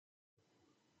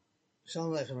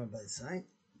Shalom Aleichem Rabbi Sai.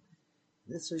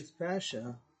 This week's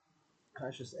Parsha,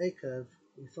 Parshas Eikav,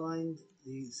 we find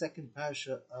the second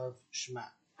Parsha of Shema.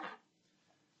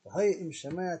 If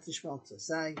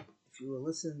you will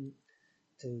listen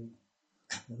to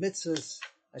the mitzvahs,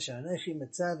 Asher Anechi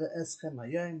Mitzaveh Eschem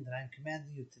Hayom, that I am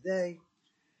commanding you today,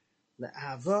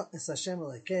 Le'ava es Hashem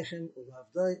Elokeichem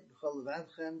u'v'avdoi b'chol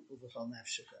levavchem u'v'chol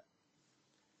nafshecha,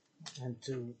 and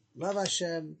to love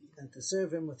Hashem and to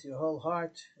serve Him with your whole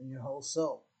heart and your whole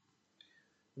soul.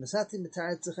 You'll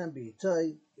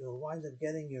wind up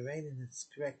getting your rain in its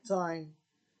correct time,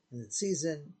 in its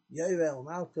season. Yoel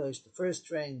Malkosh, the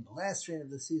first rain, the last rain of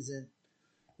the season.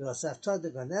 And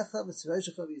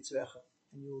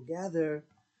you will gather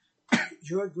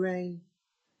your grain,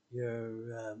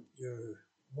 your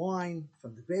wine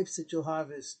from the grapes that you'll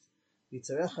harvest, and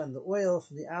the oil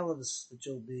from the olives that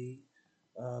you'll be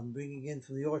bringing in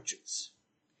from the orchards.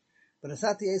 And you'll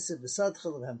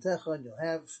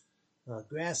have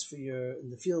grass in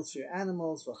the fields for your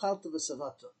animals,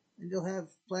 and you'll have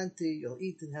plenty, you'll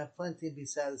eat and have plenty and be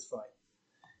satisfied.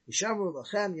 You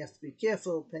have to be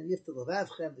careful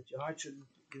that your heart shouldn't,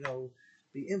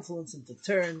 be influenced and to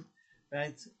turn,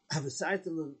 right? To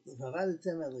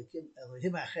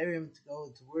go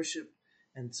and to worship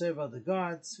and serve other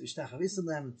gods, and to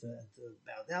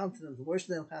bow down to them, to worship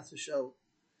them,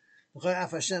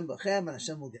 and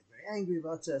Hashem will get very angry.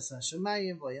 He'll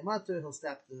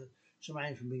stop the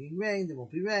Shemayim from bringing rain, there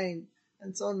won't be rain,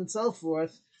 and so on and so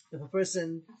forth, if a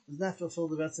person does not fulfill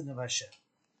the Ratzon of Hashem.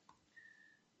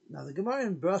 Now the Gemara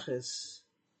in Brachos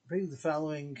brings the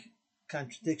following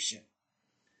contradiction.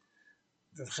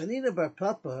 Rav Chanina bar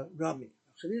Papa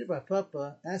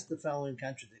asked the following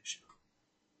contradiction.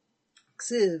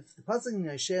 Ksiv, the pasuk in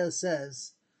Yeshaya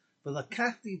says,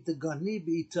 "V'lakachti degani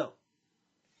b'ito,"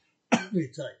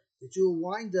 that you will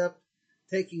wind up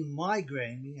taking my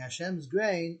grain, meaning Hashem's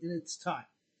grain, in its time.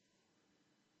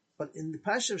 But in the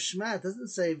Parsha of Shema, it doesn't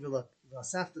say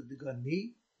V'asafta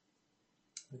degani.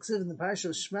 Except in the Parsha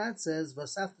of Shema, it says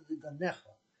V'asafta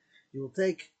deganecha. You will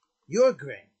take your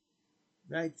grain,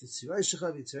 right?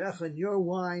 And your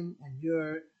wine and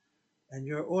your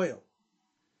oil.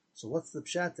 So what's the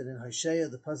pshat that in Hosea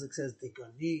the pasuk says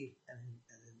degani, and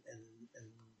in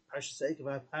Parsha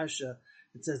Seikav Parsha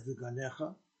it says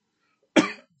deganecha.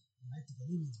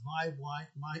 Means my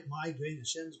grain,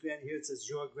 Hashem's grain. Here it says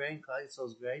your grain, Klal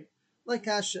Yisrael's grain. Like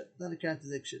Kasha, not a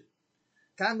contradiction.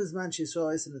 Kam bizman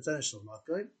sheYisrael is in the Tzedek Shel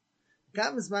Makom.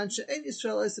 Kam bizman she'ein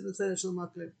Yisrael is in the Tzedek Shel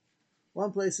Makom.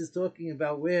 One place is talking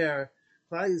about where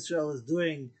Klal Yisrael is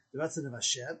doing the Ratzon of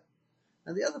Hashem,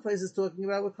 and the other place is talking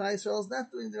about where Klal Yisrael is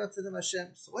not doing the Ratzon of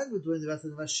Hashem. So when we're doing the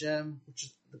Ratzon of Hashem, which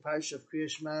is the Parsha of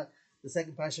Kriyas Shema, the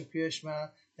second Parsha of Kriyas Shema,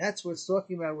 that's what it's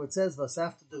talking about, where it says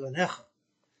V'asafta deganecha.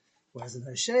 Whereas in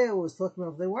Hosea was talking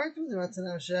about if they weren't doing the Ratzon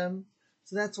of Hashem,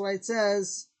 so that's why it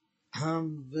says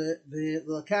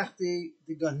V'lakachti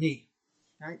degani,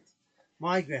 right?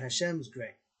 My grain, Hashem's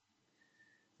grain.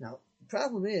 Now the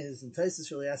problem is, and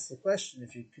Taisus really asks the question,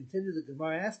 if you continue the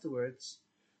Gemara afterwards,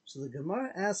 so the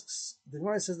Gemara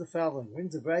says the following,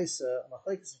 brings a brayso,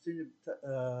 machlekes between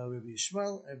Rabbi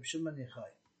Yishmael and Rabbi Shimon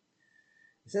Yochai.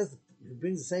 He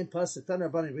brings the same pasuk. Tana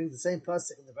Rabbanan brings the same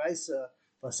pasuk in the brayso.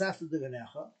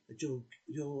 That you'll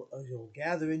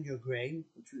gather in your grain,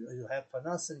 which you'll have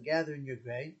panas and gather in your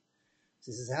grain.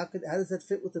 So he says, how does that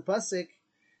fit with the pasuk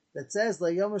that says La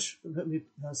Yomash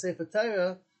Sefer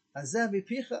Torah Hazeh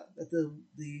Mipicha, that the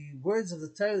words of the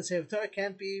Torah, the Sefer Torah,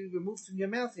 can't be removed from your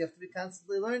mouth. You have to be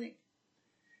constantly learning.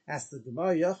 Ask the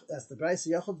Gemara, ask the Brayso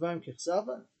Yochel Dvarim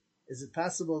Kichsava. Is it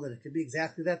possible that it could be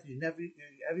exactly that? You never,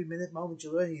 every moment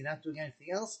you're learning, you're not doing anything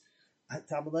else. It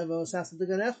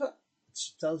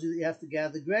tells you that you have to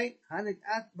gather grain. The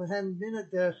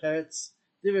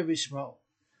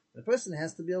person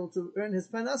has to be able to earn his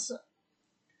panasa.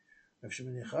 Could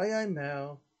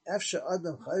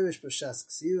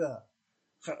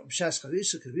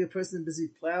be a person busy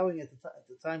plowing at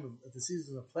the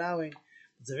season of plowing.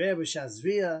 And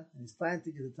he's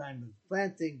planting at the time of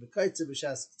planting.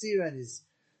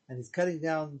 And he's cutting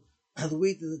down the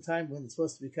wheat at the time when it's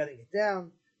supposed to be cutting it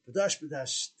down. And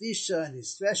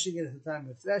he's threshing it at the time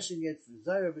of threshing it,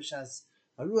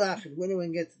 and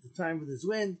winnowing it at the time of his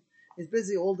wind. He's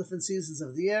busy all different seasons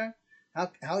of the year. How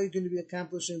are you going to be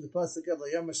accomplishing the pasuk of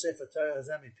Yomer Sefer Torah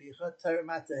Hazeh Mipicha? Torah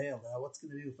Matahel. What's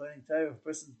going to be with learning Torah if a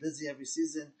person's busy every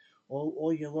season,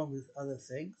 all year long with other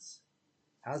things?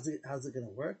 How's it going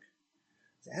to work?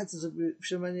 The answer is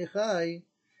Shimon Yochai.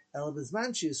 At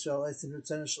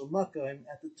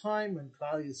the time when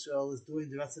Klal Yisrael is doing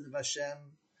the Ratzon of Hashem,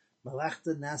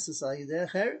 Malachta Nasas Al Yidei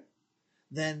Acherim,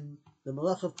 then the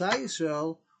Malach of Klal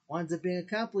Yisrael winds up being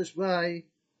accomplished by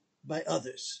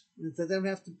others. So they don't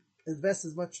have to invest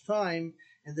as much time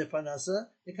in their parnasa.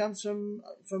 It comes from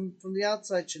the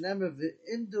outside.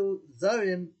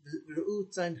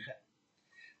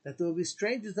 That there will be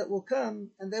strangers that will come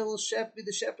and they will be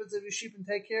the shepherds of your sheep and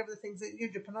take care of the things that you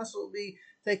need. Your parnasa will be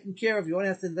taken care of. You won't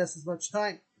have to invest as much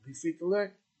time. You'll be free to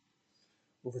learn.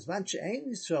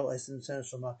 Israel is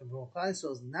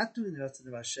not doing the rest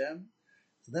of Hashem.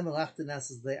 So then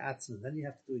then you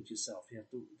have to do it yourself. You have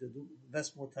to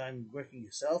invest more time working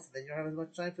yourself. Then you don't have as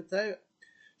much time for Torah.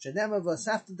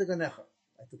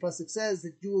 Like the pasuk says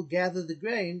that you will gather the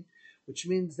grain, which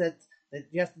means that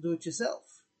you have to do it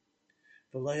yourself.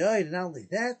 But not only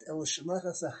that, you're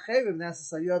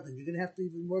going to have to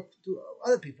even do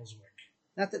other people's work.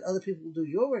 Not that other people will do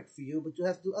your work for you, but you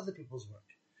have to do other people's work.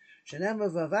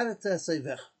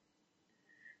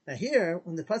 Now here,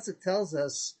 when the pasuk tells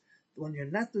us when you're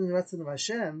not doing the Ratzon of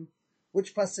Hashem,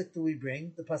 which pasuk do we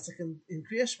bring? The pasuk in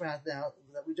Kriya Shema now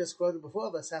that we just quoted before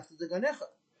of us after the Ganecha,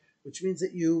 which means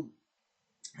that you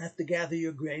have to gather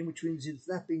your grain, which means it's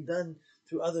not being done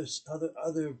through other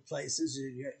places.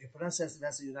 Your parnasa has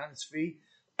to be you're not as free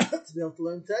to be able to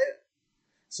learn Torah.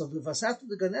 So the Vasafta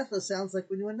the Ganecha sounds like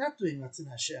when you are not doing Ratzon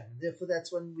Hashem, and therefore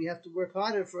that's when we have to work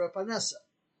harder for our parnasa,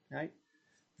 right?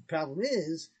 The problem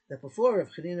is that before Rav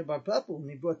Chanina Bar Papa, when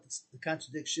he brought the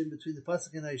contradiction between the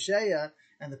pasuk in Isaiah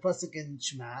and the pasuk in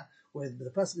Shema, where the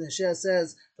pasuk in Isaiah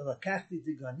says the lakachti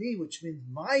digani, which means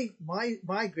my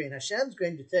grain, Hashem's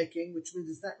grain you're taking, which means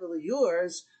it's not really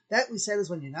yours. That we said is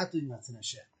when you're not doing Ratzon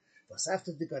Hashem. But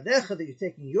after the ganecha that you're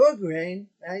taking your grain,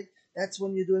 right? That's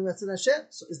when you're doing Ratzon Hashem.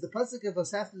 So is the pasuk of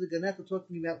Vasafta the ganecha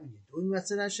talking about when you're doing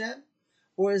Ratzon Hashem,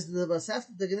 or is the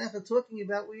Vasafta the ganecha talking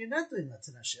about when you're not doing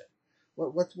Ratzon Hashem?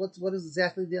 What is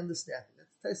exactly the understanding?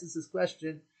 That's Taisus'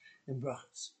 question in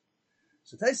Brachos.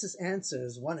 So Taisus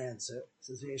answers one answer.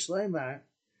 He says,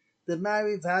 the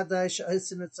Mari Vadai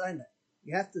Sha'osin Etzayna.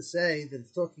 You have to say that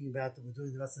it's talking about that we're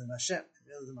doing the Ratzon of Hashem.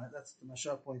 That's what the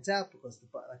Mashal points out, because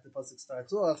like the pasuk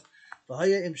starts off,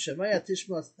 V'haya im Shemaya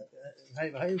Tishma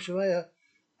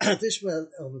Tishma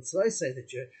say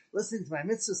that you're listening to my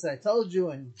mitzvahs that I told you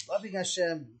and loving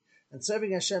Hashem and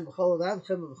serving Hashem b'chol avavchem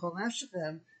and b'chol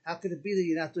nafshechem. How could it be that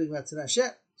you're not doing Ratzon Hashem?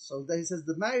 So then he says,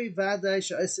 the Mari Vadai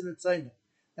Sha'osin Etzayna.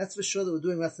 That's for sure that we're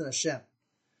doing Ratzon Hashem.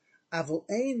 Avol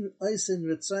ein oisin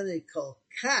Ratzonei kol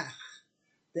kach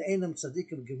the einam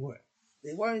tzadikim gemur.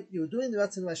 You were doing the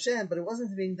Ratzon of Hashem, but it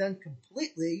wasn't being done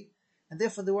completely, and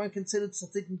therefore they weren't considered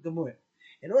tzadikim gemur.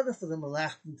 In order for the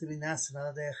malachim to be nasan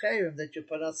ala de'acherim, that your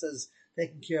parnasa is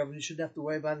taken care of, and you shouldn't have to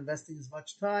worry about investing as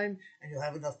much time, and you'll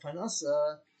have enough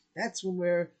parnasa, that's when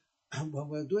we're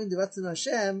doing the Ratzon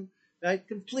Hashem, right,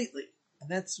 completely. And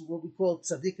that's what we call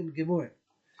tzadikim gemur.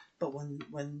 But when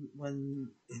in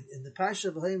the Parsha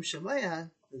of V'hayim Shemaya,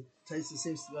 the Taisus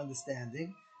seems to be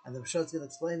understanding, and the Rashad is going to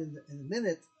explain in a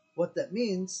minute what that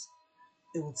means.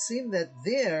 It would seem that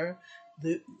there,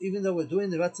 even though we're doing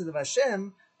the Ratzon of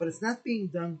Hashem, but it's not being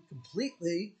done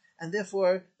completely, and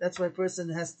therefore that's why a person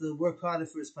has to work harder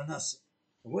for his parnasa.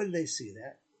 Where do they see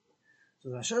that? So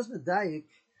the Rashad is medayik,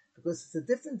 because it's a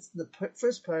difference in the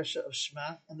first Parsha of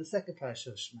Shema and the second Parsha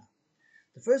of Shema.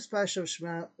 The first Parsha of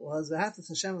Shema was that the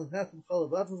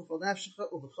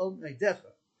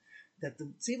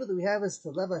tzivah that we have is to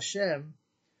love Hashem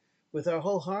with our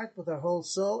whole heart, with our whole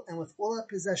soul, and with all our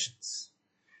possessions.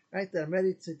 Right? That I'm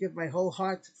ready to give my whole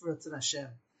heart for Ratzon Hashem,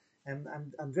 and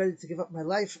I'm ready to give up my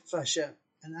life for Hashem,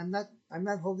 and I'm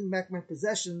not holding back my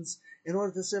possessions in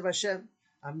order to serve Hashem.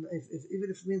 Even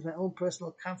if it means my own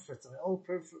personal comfort, my own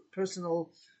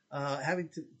personal having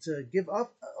to give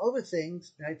up over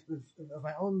things, right, of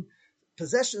my own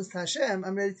possessions to Hashem,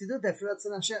 I'm ready to do that for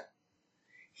Ratzon Hashem.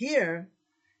 Here,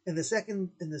 in the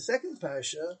second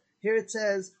parasha, here it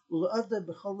says, but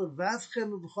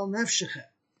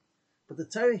the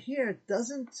Torah here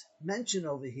doesn't mention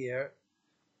over here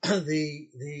the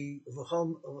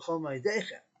v'chol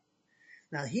ma'idechem.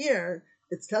 Now here,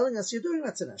 it's telling us you're doing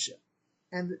Ratzon Hashem.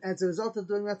 And as a result of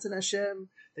doing Ratzon Hashem,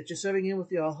 that you're serving Him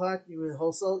with your whole heart, your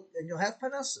whole soul, and you'll have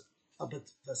parnasa.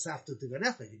 But v'safta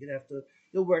t'ganecha,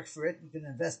 you'll work for it, you're going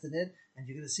to invest in it, and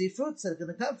you're going to see fruits that are going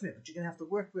to come from it. But you're going to have to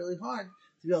work really hard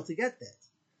to be able to get that.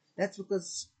 That's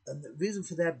because, and the reason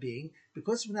for that being,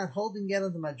 because we're not holding yet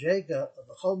on the madrega of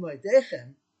the chol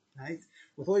moedechem, right,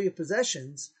 with all your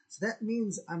possessions, so that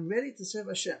means I'm ready to serve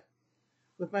Hashem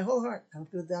with my whole heart. I'm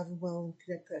going to daven well and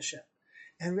connect to Hashem.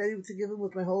 And ready to give Him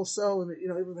with my whole soul, and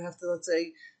even if I have to, let's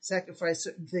say, sacrifice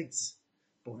certain things.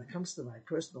 But when it comes to my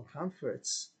personal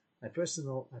comforts, my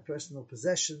personal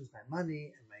possessions, my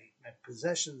money, and my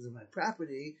possessions and my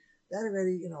property, that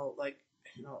already,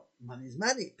 money is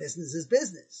money, business is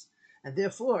business, and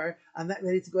therefore I'm not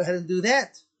ready to go ahead and do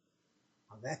that.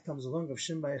 Well, that comes along Rav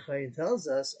Shimon Bar Yochai and tells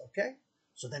us, okay,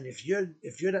 so then if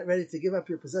you're not ready to give up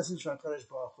your possessions for HaKadosh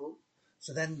Baruch Hu,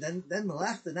 so then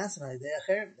Malachta Nasan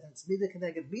then it's Midah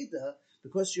Keneged Midah,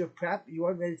 because you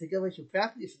aren't ready to give up your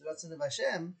property for the Ratzon of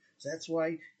Hashem. So that's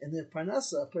why in the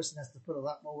Parnasa, a person has to put a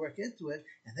lot more work into it,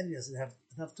 and then he doesn't have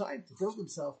enough time to build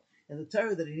himself in the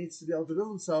Torah that he needs to be able to build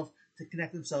himself to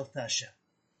connect himself to Hashem.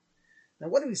 Now,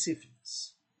 what do we see from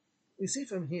this? We see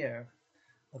from here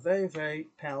a very, very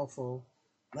powerful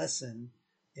lesson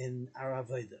in our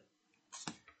Avodah.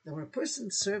 Now, when a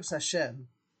person serves Hashem,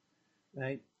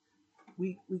 right,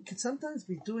 we can sometimes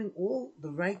be doing all the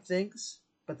right things,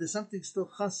 but there's something still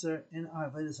chaser in our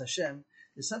Avodah Hashem.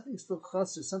 There's something still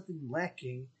chaser, something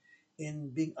lacking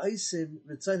in being Eisim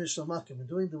Ritzayna Shalmakim and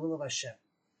doing the will of Hashem.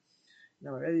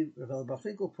 Now, already Rav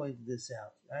Finkel pointed this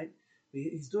out, right?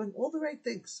 He's doing all the right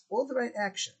things, all the right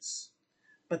actions,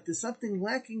 but there's something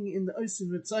lacking in the Eisim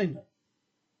Ritzayna,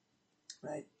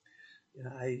 right?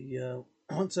 I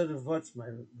once heard a word from my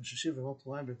Rosh Hashiva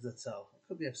multiple Weinberg Zatzal.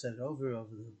 Could be I've said it over the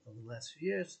last few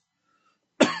years.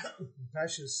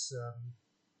 Pashas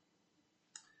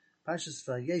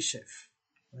Vayeshev,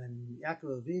 when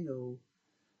Yaakov Avinu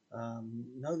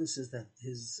notices that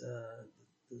his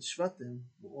the Shvatim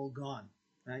were all gone,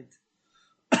 right?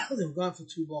 They were gone for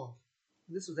too long.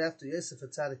 And this was after Yosef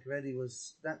Atzadik already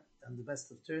was not on the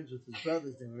best of terms with his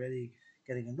brothers. They were already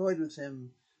getting annoyed with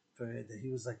him that he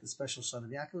was like the special son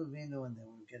of Yaakov Avinu, and they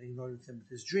were getting annoyed with him with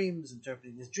his dreams,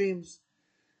 interpreting his dreams.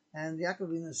 And Yaakov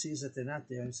Avinu sees that they're not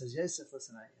there, and he says, Yosef,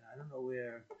 listen, I don't know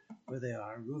where they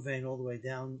are. Ruvain all the way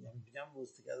down, and Binyamin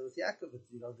was together with Yaakov, but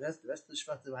the rest of the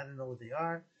Shvatim, I don't know where they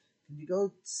are. Can you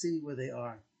go see where they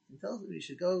are? He tells him you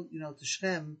should go, to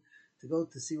Shechem to go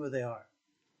to see where they are.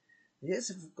 And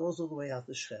Yosef goes all the way out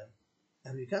to Shechem,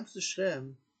 and when he comes to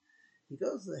Shechem, he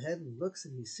goes ahead and looks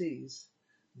and he sees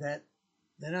that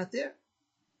they're not there.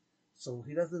 So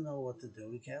he doesn't know what to do.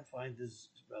 He can't find his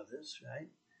brothers, right?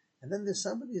 And then there's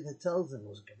somebody that tells him, it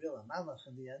was Gabriel Malach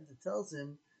in the end, that tells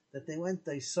him that they went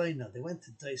to Daisaina, they went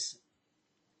to Daisan.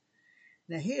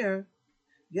 Now here,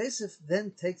 Yosef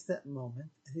then takes that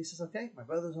moment and he says, okay, my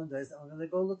brother's on Daisan, I'm going to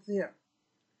go look there.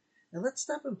 Now let's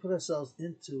stop and put ourselves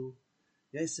into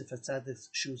Yosef Hatzadik's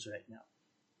shoes right now.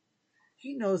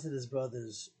 He knows that his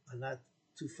brothers are not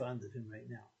too fond of him right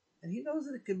now. And he knows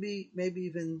that it could be maybe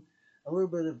even a little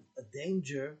bit of a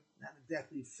danger, not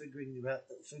exactly figuring the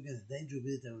danger would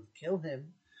be that they would kill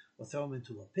him or throw him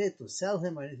into a pit or sell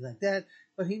him or anything like that,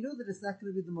 but he knew that it's not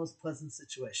going to be the most pleasant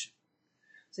situation.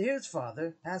 So here his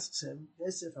father asks him,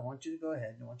 Yosef, I want you to go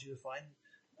ahead and I want you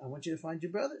to find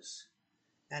your brothers.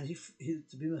 And he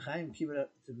to be Mekayim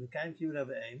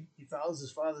Kibbut Aim, he follows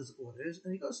his father's orders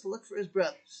and he goes to look for his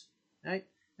brothers. Right?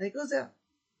 And he goes out.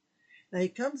 Now he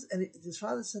comes and his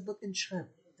father said, look in Shechem.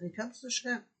 And he comes to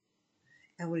Shechem.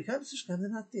 And when he comes to Shechem, they're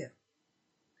not there.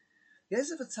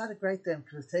 Yosef Atzadik right then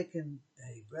could have taken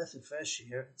a breath of fresh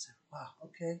air and said, wow,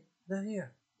 okay, not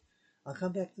here. I'll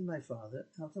come back to my father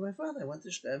and I'll tell my father, I went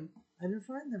to Shechem, I didn't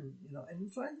find them,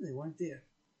 they weren't there.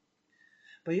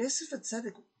 But Yosef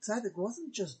Atzadik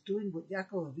wasn't just doing what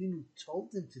Yaakov Avinu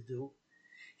told him to do,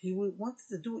 he wanted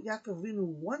to do what Yaakov Avinu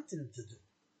wanted him to do.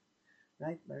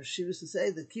 Right? She used to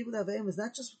say that Kibbut Avayim is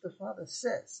not just what the father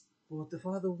says, but what the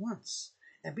father wants.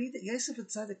 And be that Yosef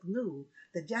Atzadik knew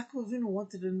that Yaakov Avinu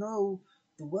wanted to know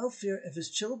the welfare of his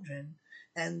children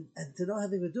and to know how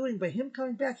they were doing. By him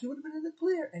coming back, he would have been in the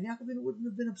clear, and Yaakov Avinu wouldn't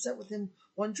have been upset with him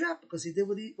one drop because he did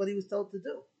what he was told to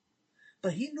do.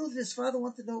 But he knew that his father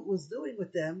wanted to know what he was doing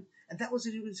with them, and that was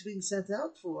what he was being sent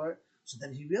out for. So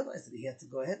then he realized that he had to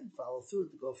go ahead and follow through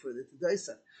to go further to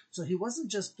Daisan. So he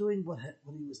wasn't just doing what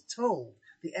he was told,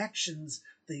 the actions,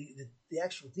 the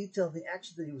actual detail, the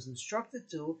actions that he was instructed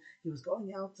to. He was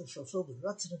going out to fulfill the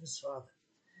ratzon of his father.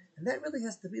 And that really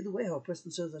has to be the way how a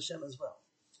person serves Hashem as well.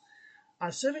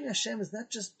 Our serving Hashem is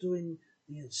not just doing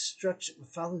the instruction,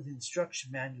 following the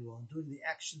instruction manual and doing the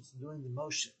actions and doing the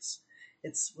motions.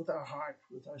 It's with our heart,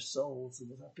 with our souls, and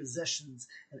with our possessions,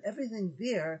 and everything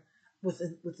there with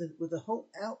a whole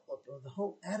outlook or the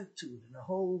whole attitude and a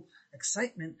whole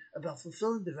excitement about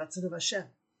fulfilling the ratzon of Hashem.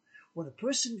 When a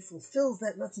person fulfills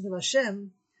that ratzon of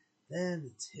Hashem, then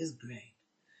it's his grain.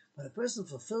 When a person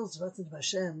fulfills the ratzon of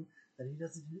Hashem, then he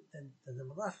doesn't. Then the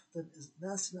malach is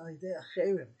nasin al yidei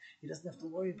acherim. He doesn't have to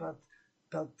worry about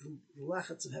the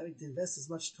lachatz of having to invest as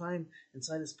much time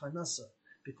inside his parnasa,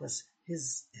 because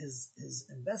his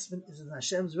investment is in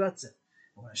Hashem's ratzon.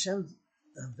 And when Hashem's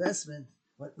investment,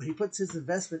 when he puts his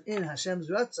investment in Hashem's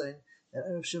ratzon, that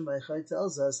Rav Shimon Bar Yochai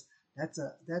tells us that's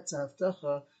a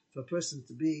haftacha for a person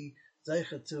to be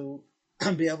zeicha to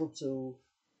be able to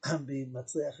be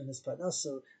matzliach in his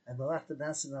parnaso and malach the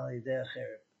nasan al yidei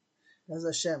acherim. As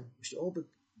Hashem, we should all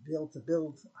be able to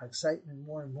build our excitement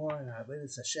more and more in our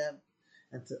avodas Hashem,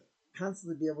 and to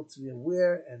constantly be able to be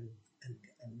aware and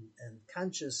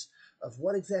conscious of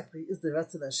what exactly is the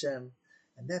Ratzon Hashem,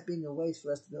 and that being a way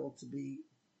for us to be able to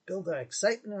build our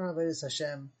excitement in our avodas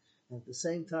Hashem, and at the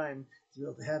same time to be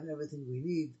able to have everything we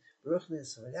need,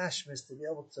 Baruchnis, V'Yashmis, to be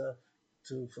able to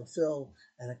fulfill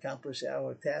and accomplish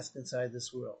our task inside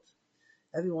this world.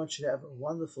 Everyone should have a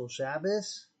wonderful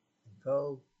Shabbos, and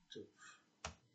Kol